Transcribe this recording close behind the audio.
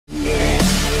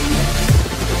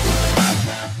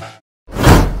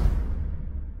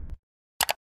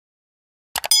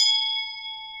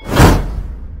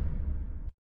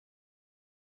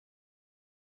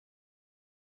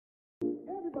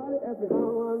Everybody ask me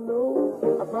how I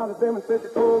know. I smiled at them and said she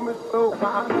told me so.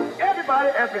 Everybody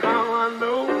ask me how I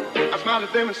know. I smiled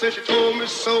at them and said she told me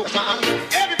so.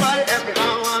 Everybody ask me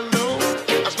how I know.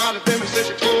 I smiled at them and said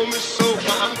she told me so.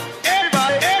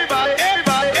 Everybody, everybody,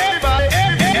 everybody, everybody,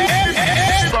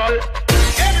 everybody,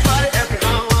 everybody ask me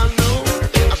how I know.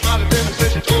 I smiled at them and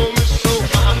said she told me so.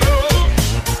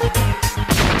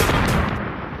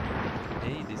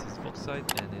 Hey, this is Foxside,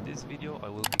 and in this video I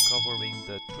will be covering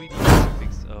the 3D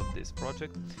graphics of this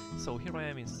project. So here I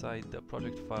am inside the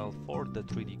project file for the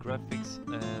 3D graphics,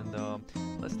 and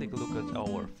let's take a look at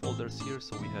our folders here.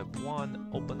 So we have 1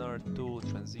 opener, 2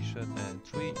 transition, and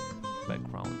 3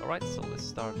 background. Alright, so let's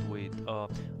start with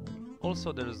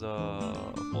also there's a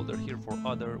folder here for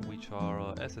other, which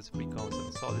are assets, precoms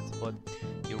and solids, but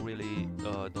you really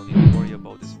don't need to worry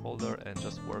about this folder and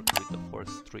just work with the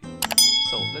first 3.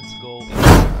 So let's go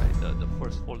inside the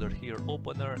first folder here,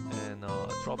 opener, and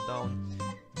drop down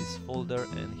this folder,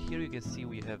 and here you can see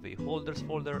we have a holders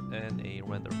folder and a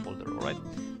render folder. Alright,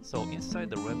 so inside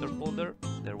the render folder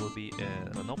there will be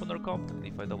an opener comp, and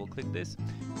if I double click this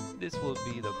will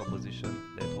be the composition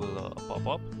that will pop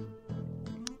up.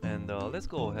 And let's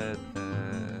go ahead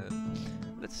and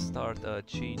let's start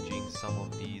changing some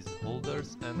of these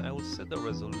holders, and I will set the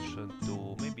resolution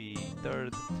to maybe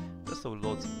 3rd, just so it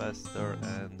loads faster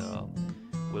and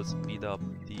will speed up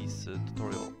this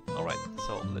tutorial. Alright,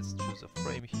 so let's choose a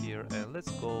frame here and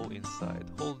let's go inside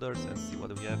holders and see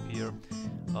what we have here.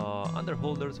 Under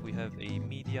holders we have a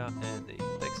media and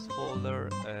a text folder,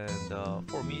 and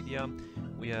for media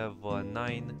we have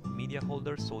 9 media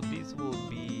holders. So these will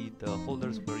be the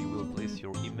holders where you will place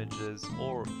your images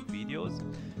or videos.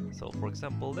 So for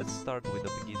example, let's start with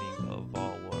the beginning of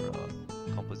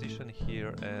our composition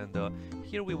here, and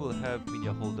here we will have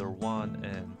media holder 1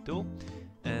 and 2.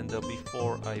 And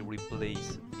before I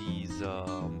replace these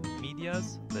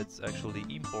medias, let's actually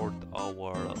import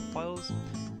our files.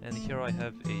 And here I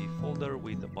have a folder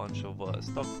with a bunch of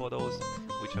stock photos,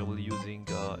 which I will be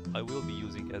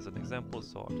using as an example.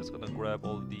 So I'm just gonna grab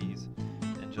all these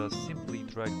and just simply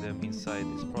drag them inside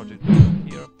this project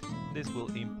here. This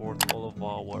will import all of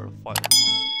our files.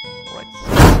 Alright,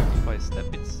 so if I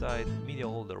step inside media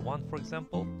holder 1, for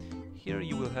example, here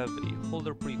you will have a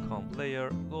holder pre-comp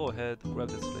layer. Go ahead, grab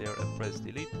this layer and press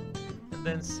delete, and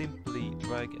then simply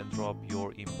drag and drop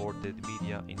your imported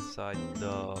media inside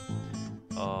the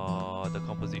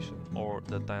composition or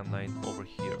the timeline over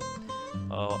here.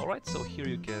 Alright, so here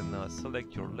you can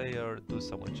select your layer, do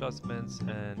some adjustments,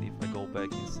 and if I go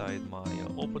back inside my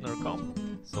opener comp,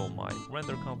 so my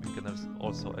render comp, you can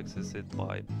also access it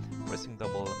by pressing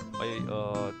double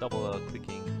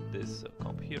clicking this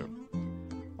comp here.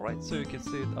 Alright, so you can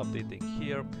see it updating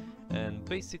here, and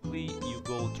basically you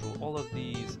go through all of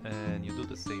these and you do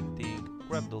the same thing.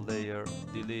 Grab the layer,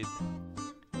 delete,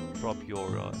 drop your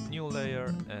new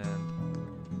layer,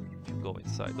 and if you go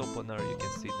inside opener you can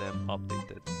see them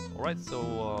updated. Alright,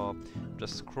 so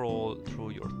just scroll through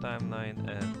your timeline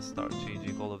and start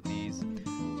changing all of these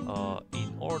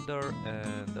in order,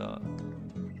 and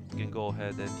you can go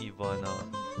ahead and even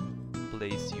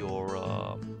place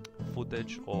your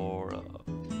footage or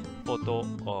photo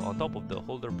on top of the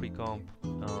holder pre-comp,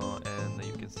 and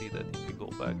you can see that if you go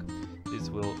back this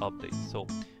will update. So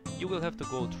you will have to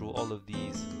go through all of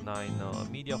these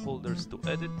 9 media holders to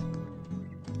edit.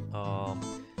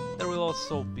 There will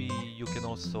also be, you can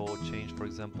also change, for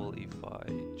example, if I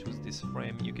choose this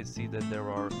frame, you can see that there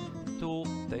are 2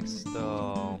 text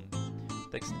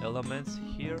elements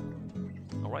here.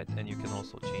 Alright, and you can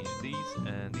also change these,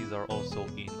 and these are also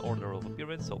in order of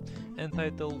appearance. So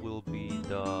Untitled will be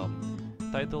the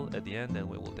title at the end, and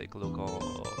we will take a look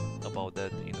about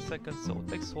that in a second. So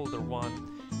text holder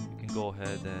 1, you can go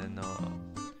ahead and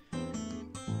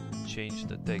change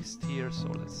the text here. So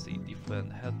let's see,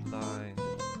 different headline,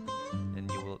 and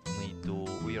you will need to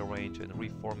rearrange and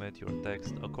reformat your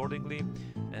text accordingly.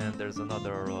 And there's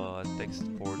another text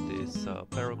for this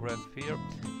paragraph here,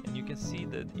 and you can see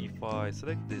that if I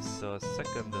select this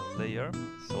second layer,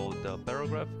 so the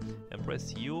paragraph, and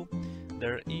press U,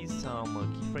 there is some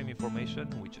keyframe information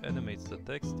which animates the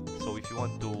text. So if you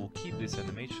want to keep this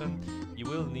animation, you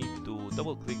will need to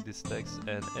double click this text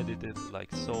and edit it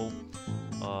like so,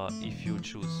 if you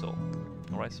choose so.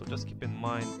 Alright, so just keep in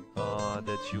mind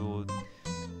that you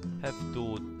have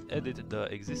to edit the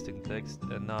existing text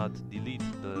and not delete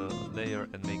the layer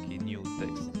and make a new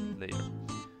text layer.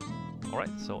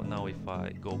 Alright, so now if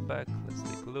I go back, let's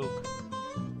take a look.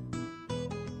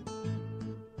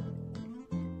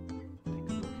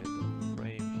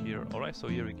 Alright, so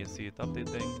here you can see it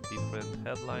updating, different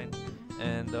headline,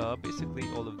 and basically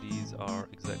all of these are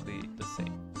exactly the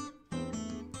same.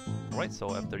 Alright,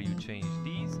 so after you change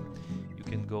these, you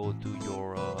can go to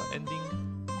your ending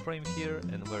frame here,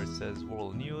 and where it says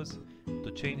World News.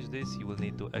 To change this, you will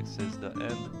need to access the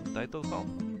end title font.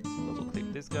 So double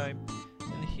click this guy,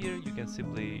 and here you can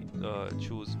simply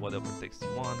choose whatever text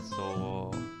you want.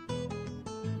 So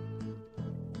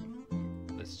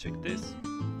let's check this.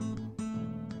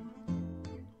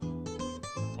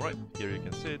 Alright, here you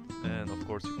can see it, and of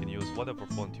course you can use whatever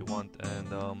font you want.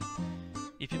 And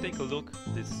if you take a look,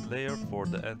 this layer for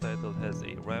the end title has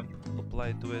a ramp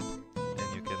applied to it,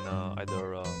 and you can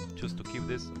either choose to keep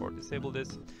this or disable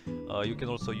this. You can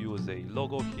also use a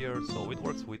logo here, so it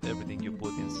works with everything you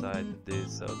put inside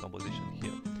this composition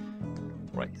here.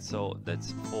 Right, so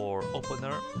that's for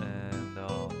opener, and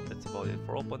that's about it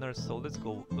for opener. So let's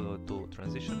go to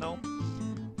transition now.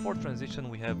 For transition,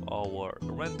 we have our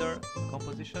render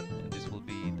composition, and this will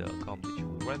be the comp that you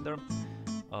will render.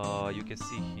 You can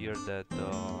see here that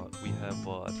we have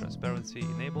transparency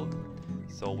enabled.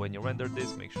 So when you render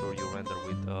this, make sure you render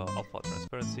with alpha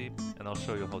transparency, and I'll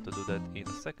show you how to do that in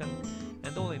a second.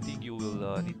 And the only thing you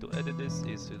will need to edit this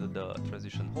is the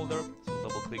transition holder. So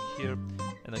double click here,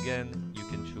 and again you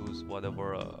can choose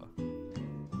whatever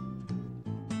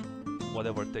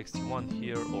text you want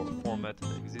here, or format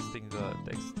the existing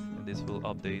text, and this will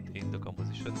update in the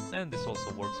composition. And this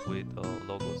also works with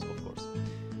logos, of course.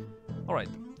 Alright,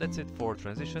 that's it for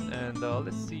transition, and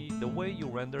let's see. The way you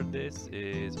render this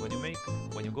is when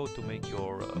you go to make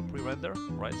your pre-render,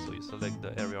 right? So you select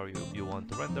the area you want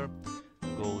to render,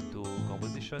 go to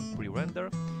composition, pre-render.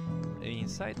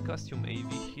 Inside custom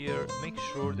AV here, make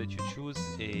sure that you choose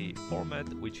a format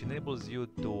which enables you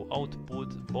to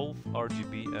output both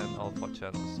RGB and alpha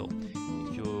channels. So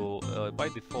if you by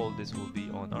default this will be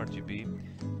on RGB,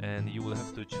 and you will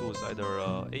have to choose either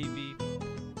AV,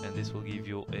 and this will give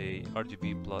you a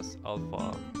RGB plus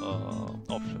alpha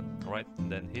option, right?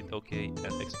 And then hit OK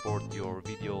and export your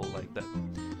video like that.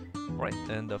 Right,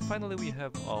 and finally we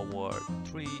have our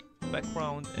tree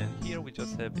background, and here we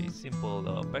just have a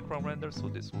simple background render. So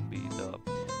this will be the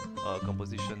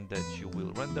composition that you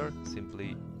will render,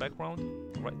 simply background.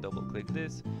 Right, double click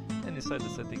this, and inside the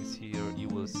settings here you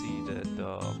will see that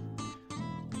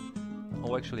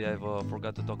oh, actually I've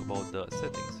forgot to talk about the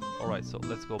settings. Alright, so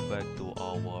let's go back to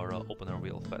our opener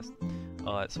real fast.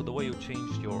 So the way you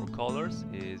change your colors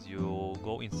is you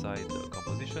go inside the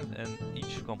composition, and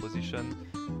each composition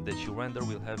that you render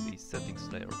will have a settings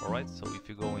layer. Alright, so if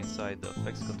you go inside the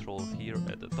effects control here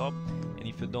at the top, and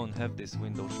if you don't have this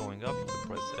window showing up, you can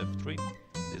press F3.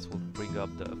 This will bring up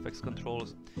the effects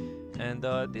controls, and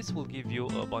this will give you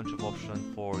a bunch of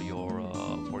options for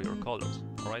your colors.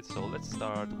 Alright, so let's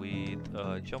start with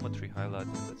geometry highlight,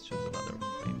 and let's choose another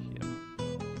frame here.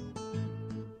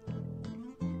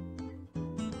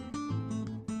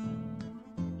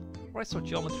 Alright, so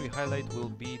geometry highlight will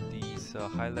be these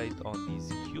highlight on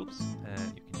these cubes,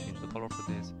 and you can change the color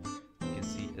for this. You can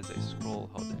see as I scroll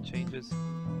how that changes.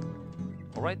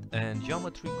 Alright, and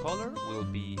geometry color will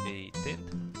be a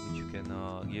tint which you can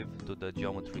give to the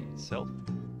geometry itself.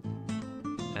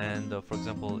 And for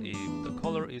example, if the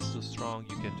color is too strong,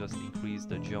 you can just increase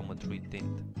the geometry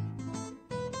tint.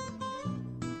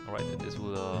 Alright, and this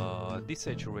will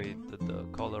desaturate the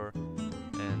color,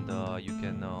 and you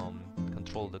can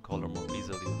control the color more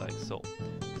easily, like so.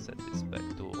 Set this back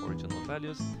to original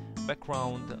values.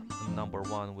 Background number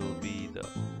 1 will be the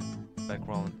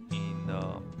background in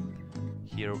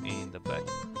here in the back.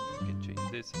 You can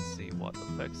change this and see what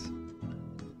affects.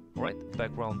 Alright,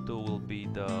 background 2 will be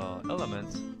the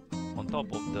elements on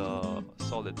top of the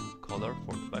solid color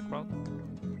for the background,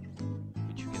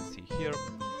 which you can see here.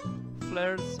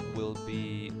 Flares will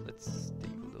be, let's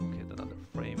take a look at another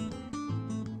frame.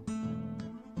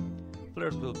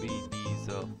 Flares will be these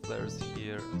flares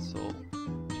here, so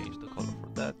change the color for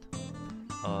that.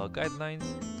 Guidelines,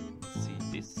 let's see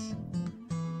this.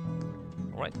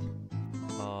 Alright,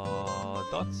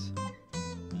 dots,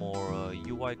 more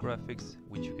UI graphics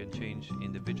which you can change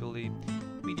individually.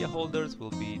 Media holders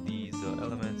will be these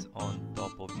elements on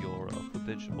top of your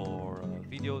footage or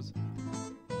videos.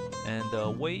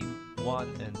 And wave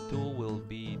 1 and 2 will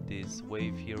be this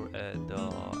wave here at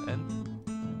the end,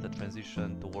 the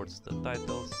transition towards the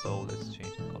title. So let's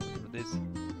change the color for this.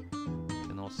 You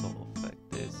can also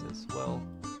affect this as well.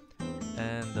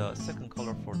 And second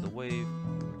color for the wave,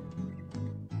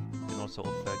 you can also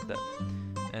affect that.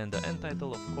 And the end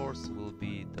title, of course, will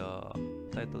be the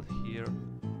title here,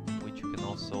 which you can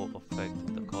also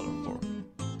affect the color for.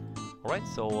 Alright,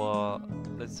 so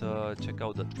let's check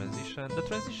out the transition. The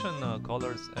transition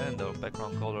colors and the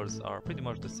background colors are pretty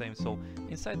much the same. So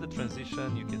inside the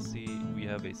transition you can see we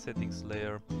have a settings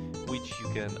layer, which you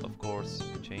can of course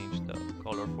change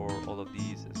color for all of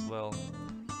these as well.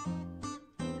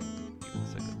 Give it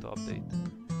a second to update.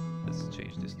 Let's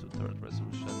change this to 3rd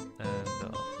resolution,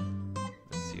 and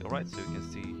let's see. Alright, so you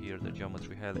can see here the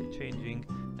geometry highlight changing,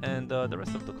 and the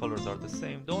rest of the colors are the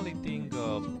same. The only thing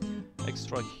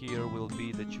extra here will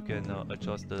be that you can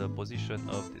adjust the position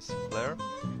of this flare.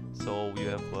 So you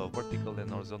have vertical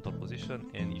and horizontal position,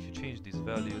 and if you change these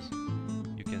values,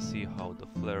 you can see how the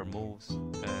flare moves,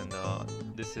 and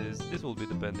this will be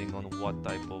depending on what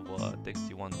type of text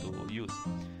you want to use.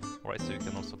 Alright, so you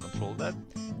can also control that.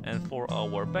 And for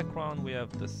our background, we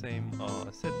have the same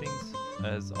settings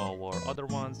as our other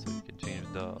ones, so you can change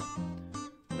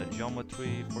the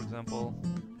geometry, for example.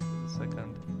 Give it a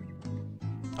second.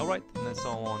 Alright, and then so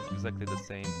on, exactly the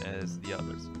same as the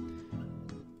others.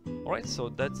 Alright, so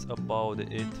that's about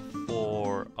it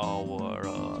for our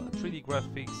 3D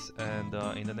graphics,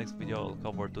 and in the next video I'll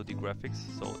cover 2D graphics.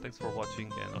 So thanks for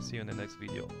watching, and I'll see you in the next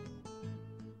video.